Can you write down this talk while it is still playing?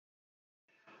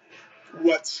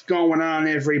What's going on,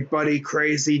 everybody?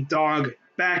 Crazy Dog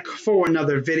back for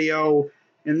another video.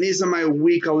 And these are my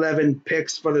Week 11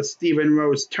 picks for the Steven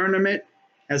Rose tournament.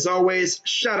 As always,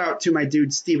 shout out to my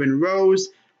dude Steven Rose,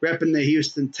 repping the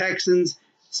Houston Texans.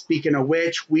 Speaking of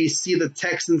which, we see the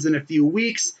Texans in a few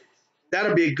weeks.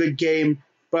 That'll be a good game,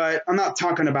 but I'm not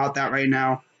talking about that right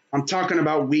now. I'm talking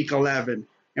about Week 11.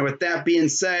 And with that being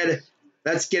said,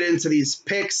 let's get into these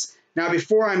picks. Now,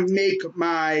 before I make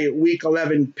my Week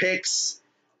 11 picks,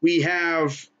 we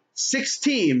have 6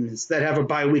 teams that have a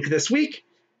bye week this week.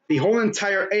 The whole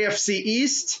entire AFC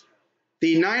East,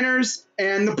 the Niners,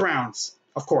 and the Browns,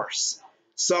 of course.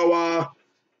 So,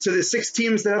 to the 6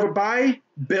 teams that have a bye,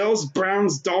 Bills,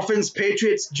 Browns, Dolphins,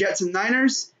 Patriots, Jets, and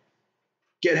Niners,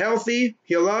 get healthy,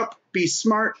 heal up, be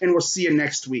smart, and we'll see you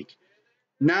next week.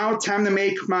 Now, time to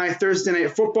make my Thursday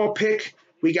Night Football pick.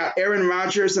 We got Aaron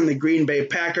Rodgers and the Green Bay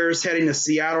Packers heading to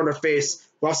Seattle to face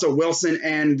Russell Wilson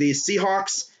and the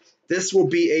Seahawks. This will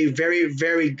be a very,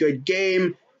 very good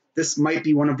game. This might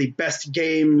be one of the best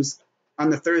games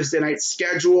on the Thursday night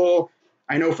schedule.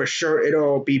 I know for sure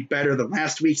it'll be better than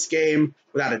last week's game,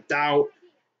 without a doubt.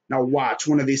 Now watch,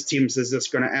 one of these teams is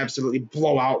just going to absolutely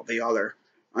blow out the other.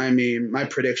 I mean, my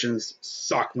predictions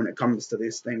suck when it comes to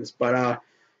these things, but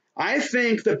I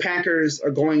think the Packers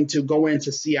are going to go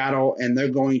into Seattle and they're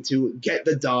going to get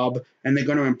the dub and they're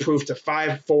going to improve to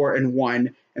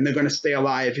 5-4-1 and they're going to stay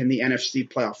alive in the NFC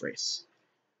playoff race.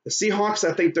 The Seahawks,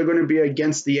 I think they're going to be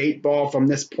against the 8 ball from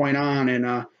this point on,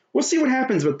 and we'll see what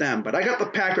happens with them. But I got the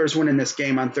Packers winning this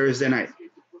game on Thursday night.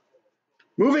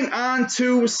 Moving on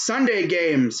to Sunday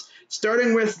games,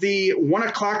 starting with the 1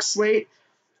 o'clock slate.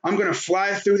 I'm going to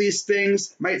fly through these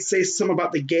things. Might say some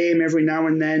about the game every now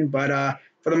and then, but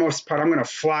for the most part, I'm going to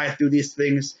fly through these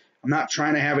things. I'm not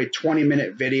trying to have a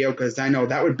 20-minute video because I know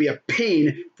that would be a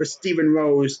pain for Steven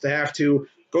Rose to have to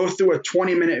go through a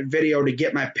 20-minute video to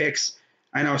get my picks.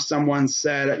 I know someone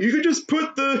said, you could just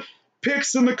put the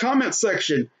picks in the comment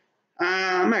section.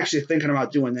 I'm actually thinking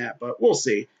about doing that, but we'll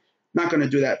see. Not going to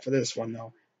do that for this one,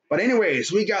 though. But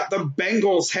anyways, we got the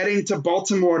Bengals heading to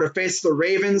Baltimore to face the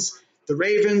Ravens. The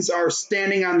Ravens are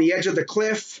standing on the edge of the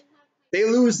cliff. They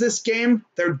lose this game,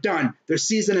 they're done. Their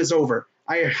season is over.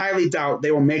 I highly doubt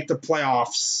they will make the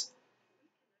playoffs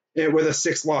with a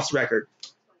 6-loss record.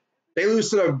 They lose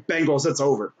to the Bengals, it's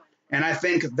over. And I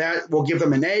think that will give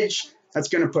them an edge. That's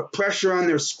going to put pressure on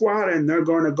their squad, and they're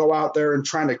going to go out there and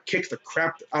try to kick the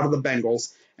crap out of the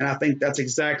Bengals. And I think that's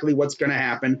exactly what's going to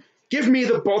happen. Give me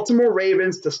the Baltimore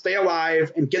Ravens to stay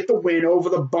alive and get the win over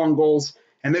the Bengals,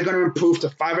 and they're going to improve to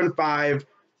 5-5.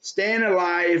 Staying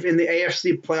alive in the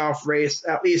AFC playoff race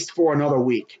at least for another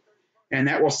week. And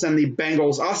that will send the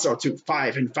Bengals also to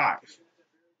 5-5.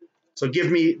 So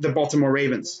give me the Baltimore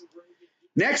Ravens.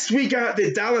 Next, we got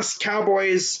the Dallas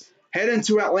Cowboys heading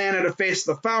to Atlanta to face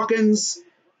the Falcons.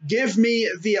 Give me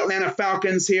the Atlanta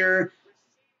Falcons here.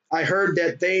 I heard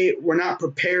that they were not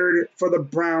prepared for the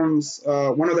Browns.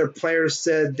 One of their players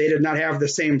said they did not have the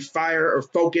same fire or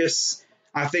focus.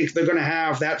 I think they're going to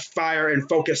have that fire and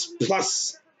focus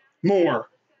plus more.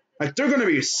 Like, they're going to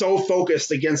be so focused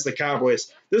against the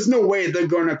Cowboys. There's no way they're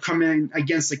going to come in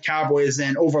against the Cowboys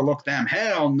and overlook them.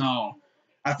 Hell no.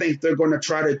 I think they're going to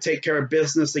try to take care of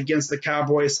business against the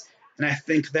Cowboys, and I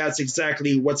think that's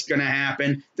exactly what's going to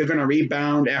happen. They're going to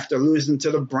rebound after losing to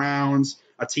the Browns,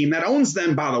 a team that owns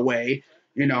them, by the way.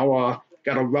 You know,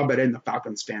 got to rub it in the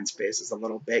Falcons fans' faces a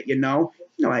little bit, you know.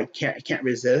 I can't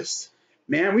resist.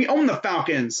 Man, we own the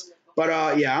Falcons.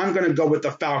 But, yeah, I'm going to go with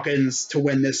the Falcons to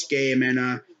win this game,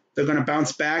 and they're going to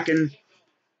bounce back and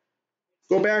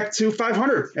go back to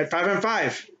 500 at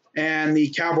 5-5, and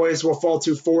the Cowboys will fall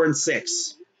to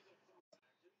 4-6.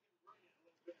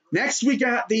 Next, we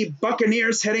got the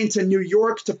Buccaneers heading to New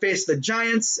York to face the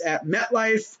Giants at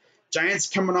MetLife. Giants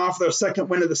coming off their 2nd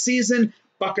win of the season.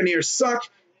 Buccaneers suck.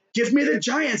 Give me the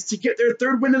Giants to get their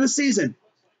 3rd win of the season.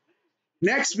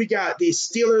 Next, we got the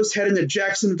Steelers heading to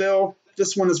Jacksonville.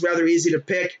 This one is rather easy to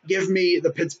pick. Give me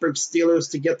the Pittsburgh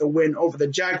Steelers to get the win over the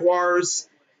Jaguars.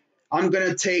 I'm going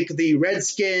to take the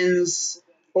Redskins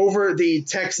over the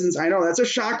Texans. I know that's a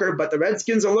shocker, but the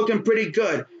Redskins are looking pretty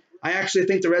good. I actually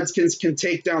think the Redskins can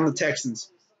take down the Texans.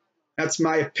 That's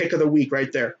my pick of the week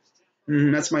right there.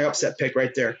 That's my upset pick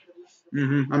right there.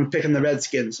 I'm picking the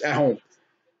Redskins at home.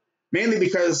 Mainly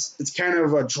because it's kind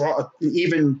of an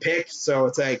even pick, so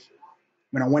it's like,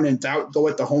 when in doubt, go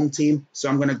with the home team. So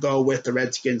I'm going to go with the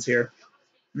Redskins here.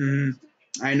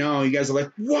 I know, you guys are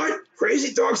like, what?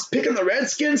 Crazy Dog's picking the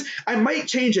Redskins? I might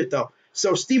change it, though.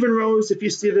 So, Steven Rose, if you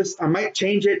see this, I might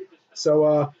change it.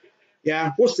 So,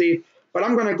 yeah, we'll see. But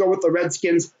I'm going to go with the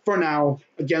Redskins for now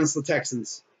against the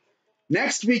Texans.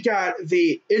 Next, we got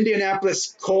the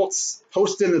Indianapolis Colts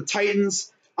hosting the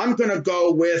Titans. I'm going to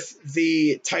go with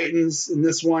the Titans in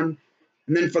this one.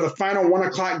 And then for the final 1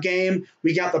 o'clock game,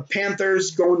 we got the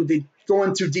Panthers going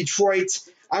to Detroit.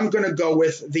 I'm going to go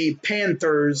with the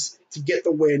Panthers to get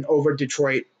the win over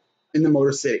Detroit in the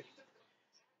Motor City.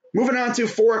 Moving on to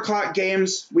 4 o'clock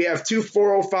games, we have two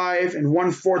 4:05 and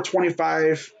one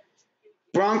 4:25.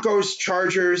 Broncos,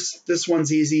 Chargers. This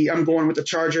one's easy. I'm going with the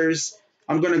Chargers.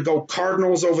 I'm going to go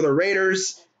Cardinals over the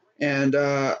Raiders. And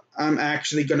I'm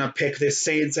actually going to pick the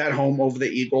Saints at home over the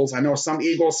Eagles. I know some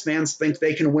Eagles fans think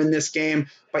they can win this game,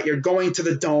 but you're going to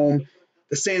the Dome.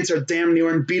 The Saints are damn near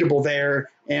unbeatable there.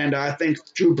 And I think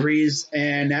Drew Brees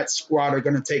and that squad are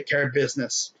going to take care of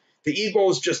business. The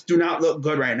Eagles just do not look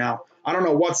good right now. I don't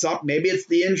know what's up. Maybe it's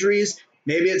the injuries.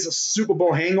 Maybe it's a Super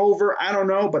Bowl hangover. I don't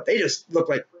know, but they just look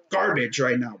like garbage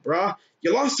right now, bruh.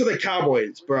 You lost to the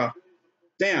Cowboys, bruh.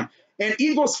 Damn. And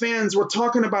Eagles fans were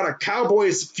talking about a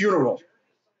Cowboys funeral.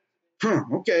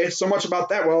 Okay, so much about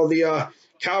that. Well, the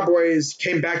Cowboys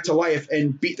came back to life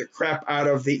and beat the crap out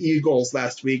of the Eagles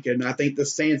last week, and I think the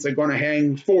Saints are going to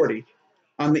hang 40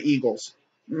 on the Eagles.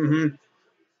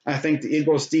 I think the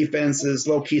Eagles' defense is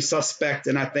low-key suspect,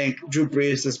 and I think Drew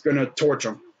Brees is going to torch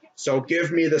them. So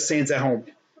give me the Saints at home.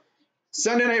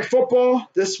 Sunday Night Football,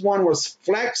 this one was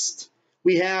flexed.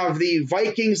 We have the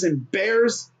Vikings and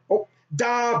Bears. Oh,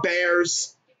 da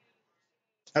Bears.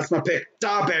 That's my pick.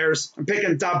 Da Bears. I'm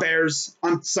picking Da Bears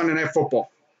on Sunday Night Football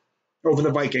over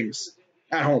the Vikings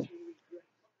at home.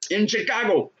 In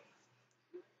Chicago.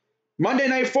 Monday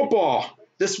Night Football.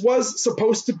 This was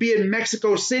supposed to be in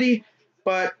Mexico City,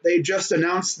 but they just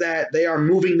announced that they are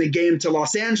moving the game to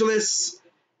Los Angeles.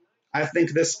 I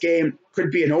think this game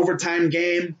could be an overtime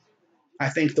game. I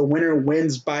think the winner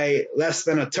wins by less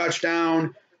than a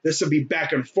touchdown. This will be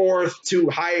back and forth,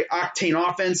 two high-octane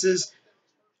offenses.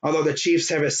 Although the Chiefs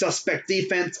have a suspect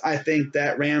defense, I think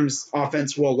that Rams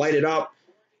offense will light it up.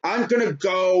 I'm going to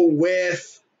go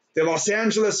with the Los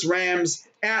Angeles Rams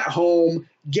at home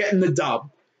getting the dub.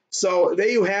 So there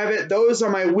you have it. Those are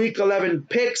my Week 11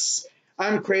 picks.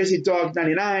 I'm Crazy Dog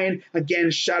 99. Again,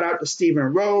 shout out to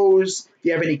Stephen Rose. If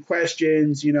you have any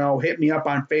questions, hit me up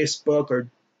on Facebook or,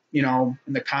 in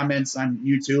the comments on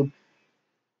YouTube.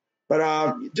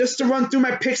 But just to run through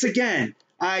my picks again,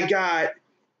 I got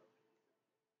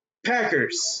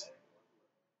Packers,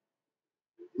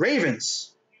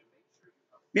 Ravens.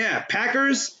 Yeah,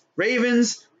 Packers,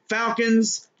 Ravens,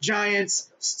 Falcons, Giants,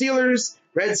 Steelers,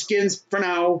 Redskins for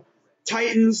now,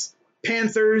 Titans,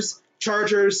 Panthers,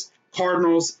 Chargers,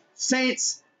 Cardinals,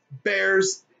 Saints,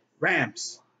 Bears,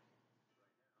 Rams.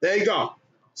 There you go.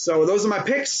 So those are my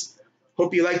picks.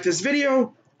 Hope you liked this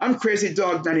video. I'm Crazy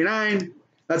Dog 99.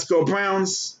 Let's go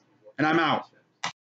Browns, and I'm out.